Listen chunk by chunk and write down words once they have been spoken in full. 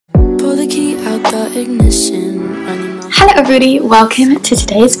the ignition, running my... Hello everybody, welcome to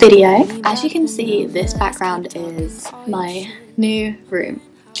today's video. As you can see, this background is my new room.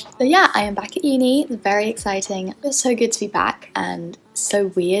 So yeah, I am back at uni. It's very exciting. It feels so good to be back and so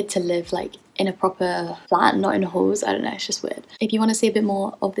weird to live like in a proper flat, not in halls. I don't know, it's just weird. If you want to see a bit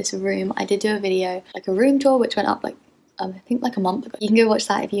more of this room, I did do a video, like a room tour, which went up like I think like a month ago. You can go watch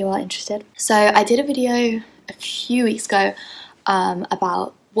that if you are interested. So I did a video a few weeks ago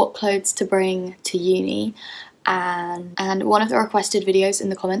about what clothes to bring to uni, and one of the requested videos in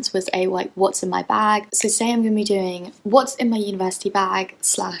the comments was a like what's in my bag. So today I'm going to be doing what's in my university bag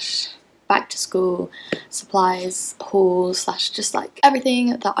slash back to school supplies haul slash just like everything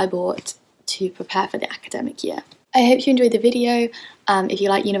that I bought to prepare for the academic year. I hope you enjoyed the video. If you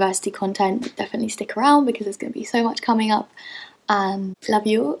like university content, definitely stick around because there's going to be so much coming up. Love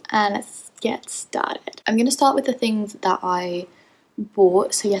you all, and let's get started. I'm going to start with the things that I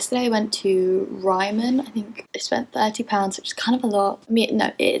bought. So yesterday I went to Ryman. I think I spent £30, which is kind of a lot. I mean,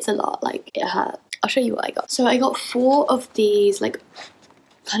 no, it's a lot. Like, it hurt. I'll show you what I got. So I got 4 of these like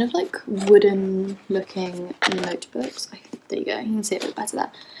kind of like wooden looking notebooks. There you go, you can see it a bit better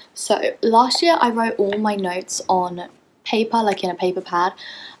there. So last year I wrote all my notes on paper, like in a paper pad,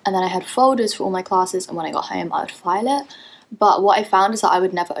 and then I had folders for all my classes, and when I got home I would file it. But what I found is that I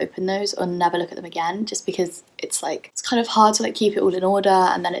would never open those or never look at them again, just because it's like, it's kind of hard to like keep it all in order,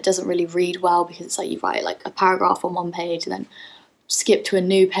 and then it doesn't really read well because it's like you write like a paragraph on one page and then skip to a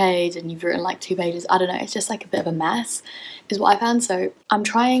new page and you've written like 2 pages. I don't know, it's just like a bit of a mess is what I found. So I'm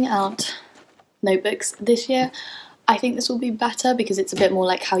trying out notebooks this year. I think this will be better because it's a bit more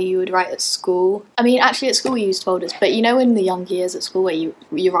like how you would write at school. I mean, actually at school we used folders, but you know in the young years at school where you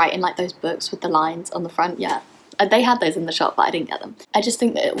write in like those books with the lines on the front? Yeah, they had those in the shop, but I didn't get them. I just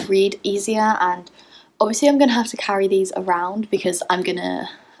think that it'll read easier, and obviously I'm gonna have to carry these around because I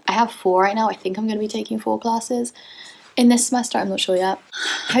have 4 right now. I think I'm gonna be taking 4 classes in this semester, I'm not sure yet.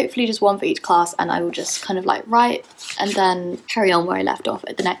 Hopefully just 1 for each class, and I will just kind of like write and then carry on where I left off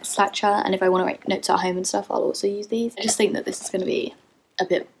at the next lecture. And if I want to write notes at home and stuff, I'll also use these. I just think that this is going to be a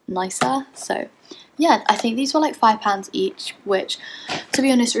bit nicer. So yeah, I think these were like £5 each, which to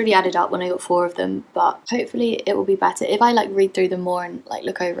be honest really added up when I got 4 of them, but hopefully it will be better. If I like read through them more and like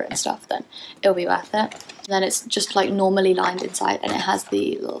look over it and stuff, then it'll be worth it. And then it's just like normally lined inside, and it has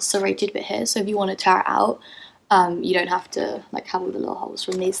the little serrated bit here, so if you want to tear it out, you don't have to like have all the little holes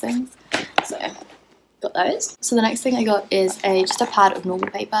from these things. So got those. So the next thing I got is just a pad of normal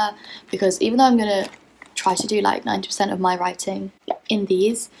paper, because even though I'm gonna try to do like 90% of my writing in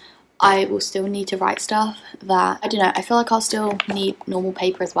these, I will still need to write stuff that, I don't know, I feel like I'll still need normal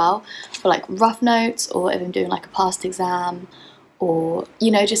paper as well for like rough notes, or if I'm doing like a past exam, or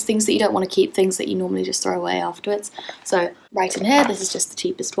you know, just things that you don't want to keep, things that you normally just throw away afterwards. So right in here, this is just the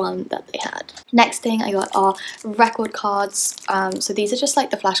cheapest one that they had. Next thing I got are record cards. So these are just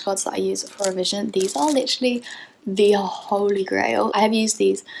like the flashcards that I use for revision. These are literally the holy grail. I have used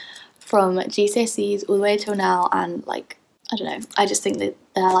these from GCSEs all the way till now, and like, I don't know, I just think that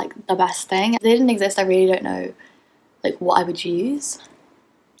they're like the best thing. If they didn't exist, I really don't know like what I would use.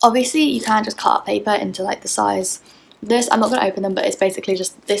 Obviously you can just cut up paper into like the size. This, I'm not going to open them, but it's basically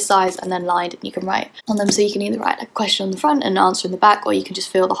just this size and then lined, and you can write on them. So you can either write like a question on the front and an answer in the back, or you can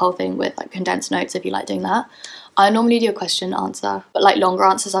just fill the whole thing with like condensed notes if you like doing that. I normally do a question answer, but like longer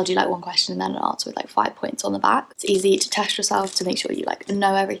answers I'll do like 1 question and then an answer with like 5 points on the back. It's easy to test yourself to make sure you like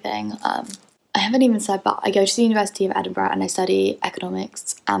know everything. I haven't even said, but I go to the University of Edinburgh and I study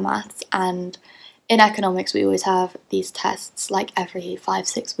economics and maths, and in economics we always have these tests like every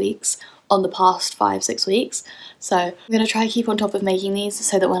 5-6 weeks on the past 5-6 weeks. So I'm going to try to keep on top of making these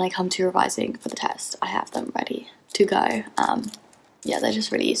so that when I come to revising for the test, I have them ready to go. Yeah, they're just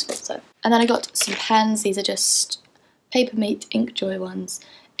really useful. So, and then I got some pens. These are just Paper Mate Ink Joy ones.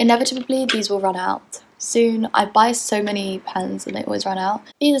 Inevitably, these will run out soon. I buy so many pens and they always run out.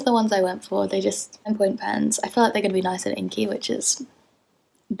 These are the ones I went for. They're just 10-point pens. I feel like they're going to be nice and inky, which is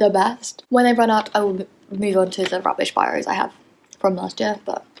the best. When they run out, I will move on to the rubbish biros I have from last year,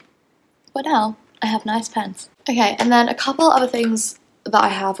 but now I have nice pens. Okay, and then a couple other things that I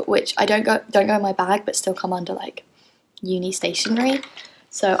have which I don't go in my bag but still come under like uni stationery.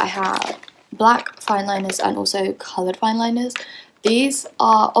 So I have black fine liners and also coloured fine liners. These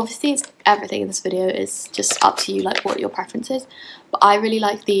are, obviously it's everything in this video is just up to you like what your preference is, but I really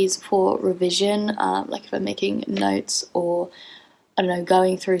like these for revision, like if I'm making notes or I don't know,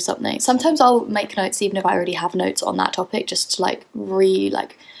 going through something. Sometimes I'll make notes even if I already have notes on that topic, just to like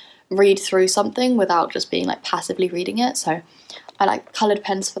read through something without just being like passively reading it. So I like coloured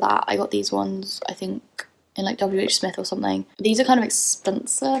pens for that. I got these ones I think in like WH Smith or something. These are kind of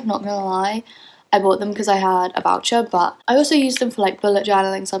expensive, not gonna lie. I bought them because I had a voucher, but I also use them for like bullet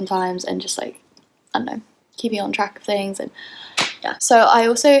journaling sometimes and just like, I don't know, keeping on track of things. And yeah, so I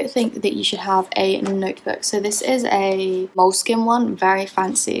also think that you should have a notebook. So this is a moleskin one, very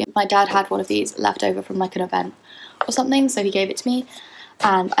fancy. My dad had one of these left over from like an event or something, so he gave it to me,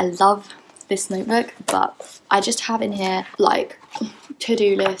 and I love this notebook. But I just have in here like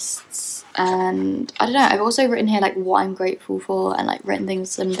to-do lists, and I don't know, I've also written here like what I'm grateful for, and like written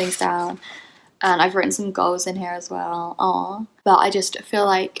some things down, and I've written some goals in here as well. Aww. But I just feel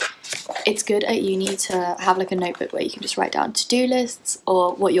like it's good at uni to have like a notebook where you can just write down to-do lists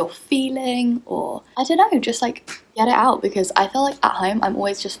or what you're feeling, or I don't know, just like get it out, because I feel like at home I'm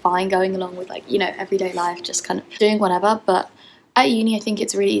always just fine going along with like, you know, everyday life, just kind of doing whatever. But at uni I think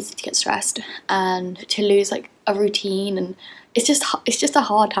it's really easy to get stressed and to lose like a routine, and it's just a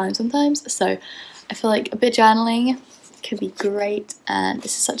hard time sometimes. So I feel like a bit of journaling could be great, and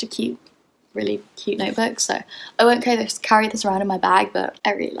this is such a really cute notebook, so I won't carry this around in my bag, but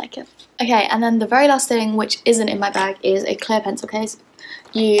I really like it. Okay, and then the very last thing, which isn't in my bag, is a clear pencil case.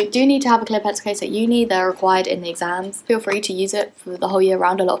 You do need to have a clear pencil case at uni. They're required in the exams. Feel free to use it for the whole year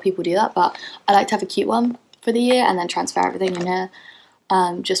round. A lot of people do that, but I like to have a cute one for the year and then transfer everything in here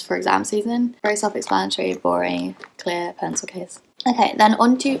just for exam season. Very self-explanatory, boring, clear pencil case. Okay, then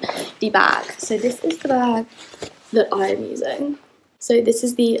onto the bag. So this is the bag that I'm using. So this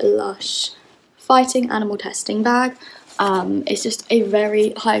is the Lush Fighting Animal Testing bag. It's just a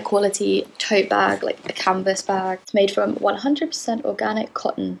very high quality tote bag, like a canvas bag. It's made from 100% organic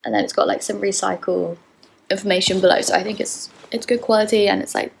cotton, and then it's got like some recycle information below, so I think it's good quality, and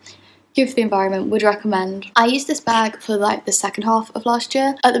it's like good for the environment. Would recommend. I used this bag for like the second half of last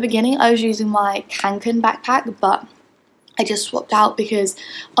year. At the beginning I was using my Kanken backpack, but I just swapped out because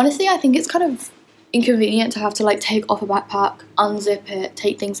honestly I think it's kind of inconvenient to have to like take off a backpack, unzip it,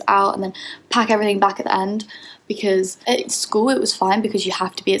 take things out, and then pack everything back at the end. Because at school it was fine because you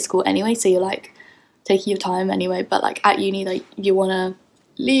have to be at school anyway, so you're like taking your time anyway, but like at uni, like you want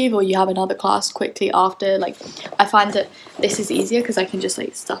to leave or you have another class quickly after, like I find that this is easier because I can just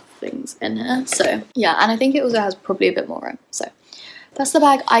like stuff things in here. So yeah, and I think it also has probably a bit more room. So that's the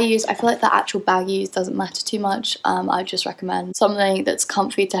bag I use. I feel like the actual bag you use doesn't matter too much. I just recommend something that's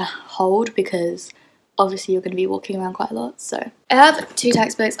comfy to hold, because obviously you're going to be walking around quite a lot. So I have 2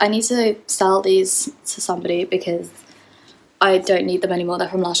 textbooks. I need to sell these to somebody because I don't need them anymore. They're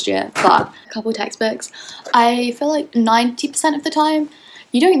from last year. But a couple textbooks. I feel like 90% of the time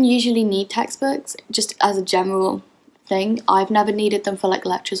you don't usually need textbooks, just as a general thing. I've never needed them for like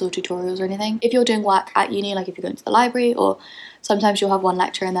lectures or tutorials or anything. If you're doing work at uni, like if you're going to the library, or sometimes you'll have one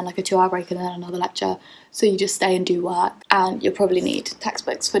lecture and then like a 2-hour break and then another lecture, so you just stay and do work, and you'll probably need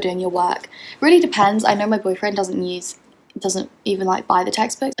textbooks for doing your work. It really depends. I know my boyfriend doesn't even like buy the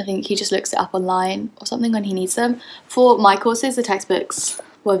textbooks. I think he just looks it up online or something when he needs them. For my courses, the textbooks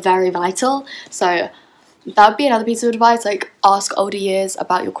were very vital, so that would be another piece of advice, like ask older years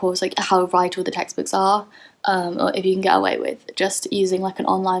about your course, like how vital the textbooks are, or if you can get away with just using like an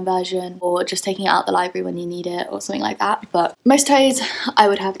online version, or just taking it out the library when you need it or something like that. But most days I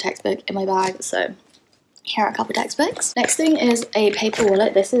would have a textbook in my bag, so here are a couple textbooks. Next thing is a paper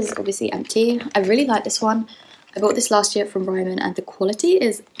wallet. This is obviously empty. I really like this one. I bought this last year from Ryman, and the quality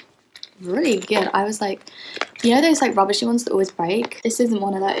is really good. I was like, you know those like rubbishy ones that always break? This isn't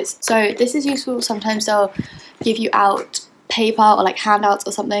one of those. So this is useful. Sometimes they'll give you out paper or like handouts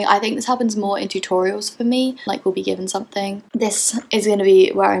or something. I think this happens more in tutorials for me, like we'll be given something. This is going to be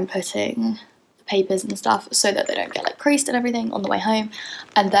where I'm putting the papers and stuff so that they don't get like creased and everything on the way home.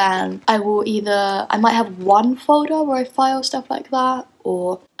 And then I might have one folder where I file stuff like that,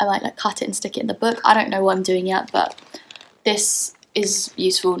 or I might like cut it and stick it in the book. I don't know what I'm doing yet, but this is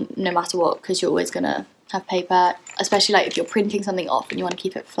useful no matter what, because you're always going to have paper, especially like if you're printing something off and you want to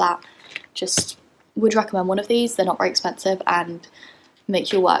keep it flat. Just would recommend one of these. They're not very expensive and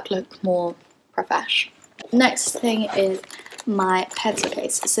make your work look more profesh. Next thing is my pencil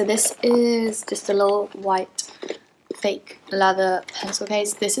case. So this is just a little white fake leather pencil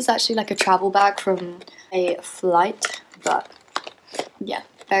case. This is actually like a travel bag from a flight, but yeah,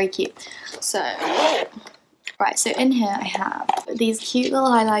 very cute. So right, so in here I have these cute little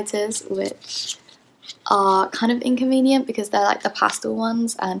highlighters, which are kind of inconvenient because they're like the pastel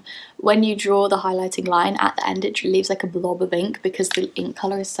ones, and when you draw the highlighting line at the end it leaves like a blob of ink because the ink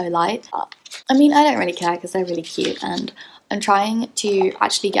colour is so light. I mean, I don't really care because they're really cute, and I'm trying to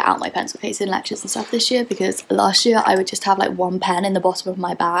actually get out my pencil case in lectures and stuff this year, because last year I would just have like one pen in the bottom of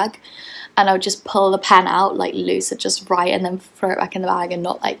my bag and I would just pull the pen out like loose and just write and then throw it back in the bag and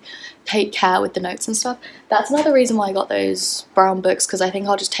not like take care with the notes and stuff. That's another reason why I got those brown books, because I think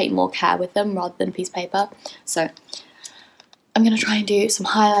I'll just take more care with them rather than a piece of paper. So I'm going to try and do some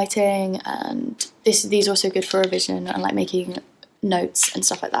highlighting, and these are also good for revision and like making notes and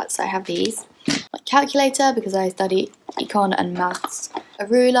stuff like that. So I have these. My calculator, because I study econ and maths. A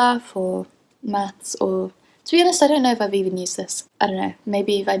ruler for maths, or to be honest I don't know if I've even used this. I don't know,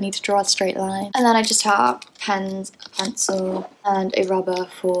 maybe if I need to draw a straight line. And then I just have pens, a pencil and a rubber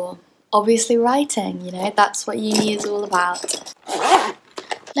for obviously writing, you know, that's what uni is all about.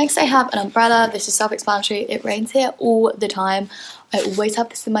 Next I have an umbrella. This is self-explanatory. It rains here all the time. I always have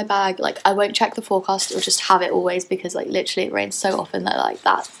this in my bag. Like, I won't check the forecast or just have it always, because like literally it rains so often that like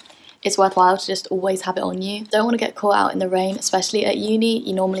it's worthwhile to just always have it on you. Don't want to get caught out in the rain, especially at uni.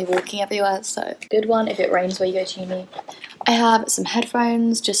 You're normally walking everywhere, so good one if it rains where you go to uni. I have some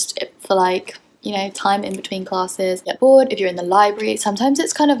headphones just for like, you know, time in between classes. Get bored if you're in the library. Sometimes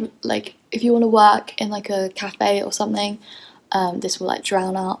it's kind of like if you want to work in like a cafe or something, this will like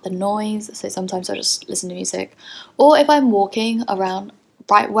drown out the noise, so sometimes I just listen to music. Or if I'm walking around,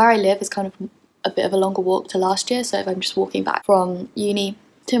 right where I live is kind of a bit of a longer walk to last year, so if I'm just walking back from uni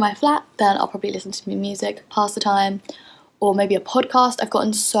to my flat, then I'll probably listen to music, pass the time, or maybe a podcast. I've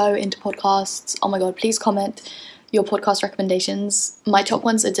gotten so into podcasts. Oh my god, please comment your podcast recommendations. My top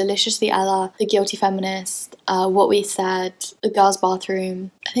ones are Deliciously Ella, The Guilty Feminist, What We Said, The Girls'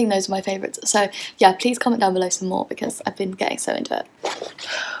 Bathroom. I think those are my favourites. So yeah, please comment down below some more, because I've been getting so into it.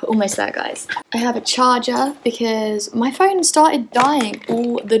 Almost there, guys. I have a charger because my phone started dying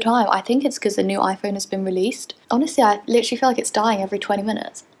all the time. I think it's because the new iPhone has been released. Honestly, I literally feel like it's dying every 20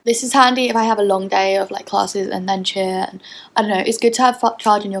 minutes. This is handy if I have a long day of like classes and then cheer, and I don't know, it's good to have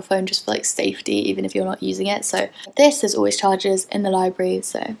charge in your phone just for like safety, even if you're not using it. So there's always chargers in the library.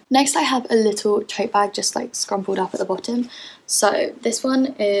 So next I have a little tote bag just like scrumpled up at the bottom. So this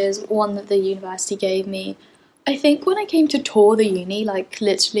one is one that the university gave me, I think when I came to tour the uni, like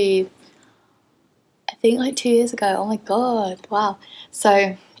literally I think like 2 years ago. Oh my god, wow.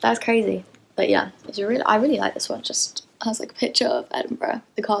 So that's crazy. But yeah, I really like this one. Just has like a picture of Edinburgh,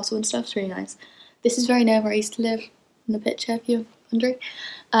 the castle and stuff. It's really nice. This is very near where I used to live in the picture, if you're wondering.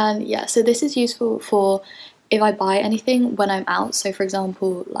 And yeah, so this is useful for if I buy anything when I'm out. So for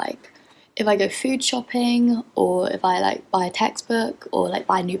example, like if I go food shopping, or if I like buy a textbook, or like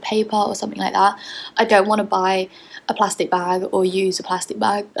buy new paper or something like that, I don't want to buy a plastic bag or use a plastic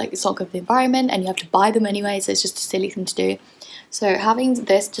bag. Like, it's not good for the environment and you have to buy them anyway, so it's just a silly thing to do. So having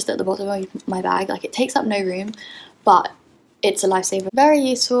this just at the bottom of my bag, like, it takes up no room, but it's a lifesaver. Very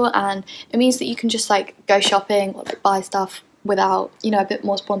useful, and it means that you can just like go shopping or like buy stuff without, you know, a bit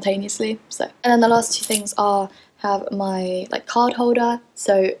more spontaneously. So, and then the last two things are have my like card holder.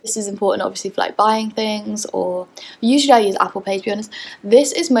 So this is important obviously for like buying things, or usually I use Apple Pay, to be honest.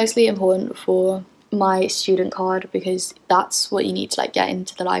 This is mostly important for my student card, because that's what you need to like get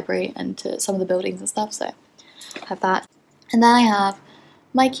into the library and to some of the buildings and stuff. So I have that. And then I have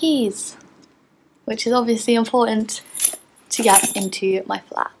my keys, which is obviously important to get into my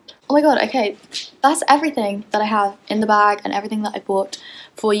flat. Oh my god, okay, that's everything that I have in the bag and everything that I bought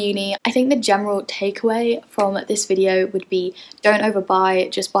for uni. I think the general takeaway from this video would be, don't overbuy,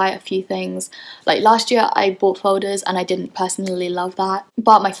 just buy a few things. Like last year I bought folders and I didn't personally love that,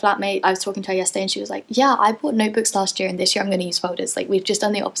 but my flatmate, I was talking to her yesterday and she was like, yeah, I bought notebooks last year and this year I'm going to use folders. Like, we've just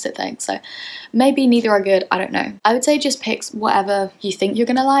done the opposite thing, so maybe neither are good, I don't know. I would say just pick whatever you think you're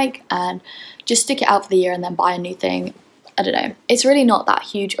gonna like and just stick it out for the year and then buy a new thing. I don't know, it's really not that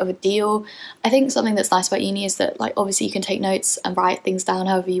huge of a deal. I think something that's nice about uni is that, like, obviously you can take notes and write things down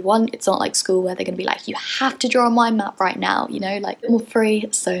however you want. It's not like school where they're going to be like, you have to draw a mind map right now, you know, like, more free.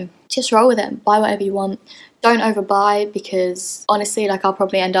 So just roll with it, buy whatever you want. Don't overbuy, because honestly, like, I'll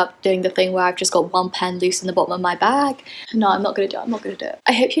probably end up doing the thing where I've just got one pen loose in the bottom of my bag. No, I'm not gonna do it.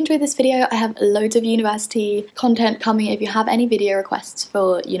 I hope you enjoyed this video. I have loads of university content coming. If you have any video requests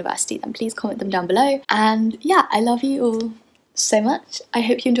for university, then please comment them down below. And yeah, I love you all so much. I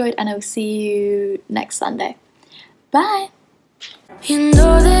hope you enjoyed, and I will see you next Sunday. Bye! You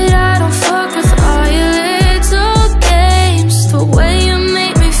know that I don't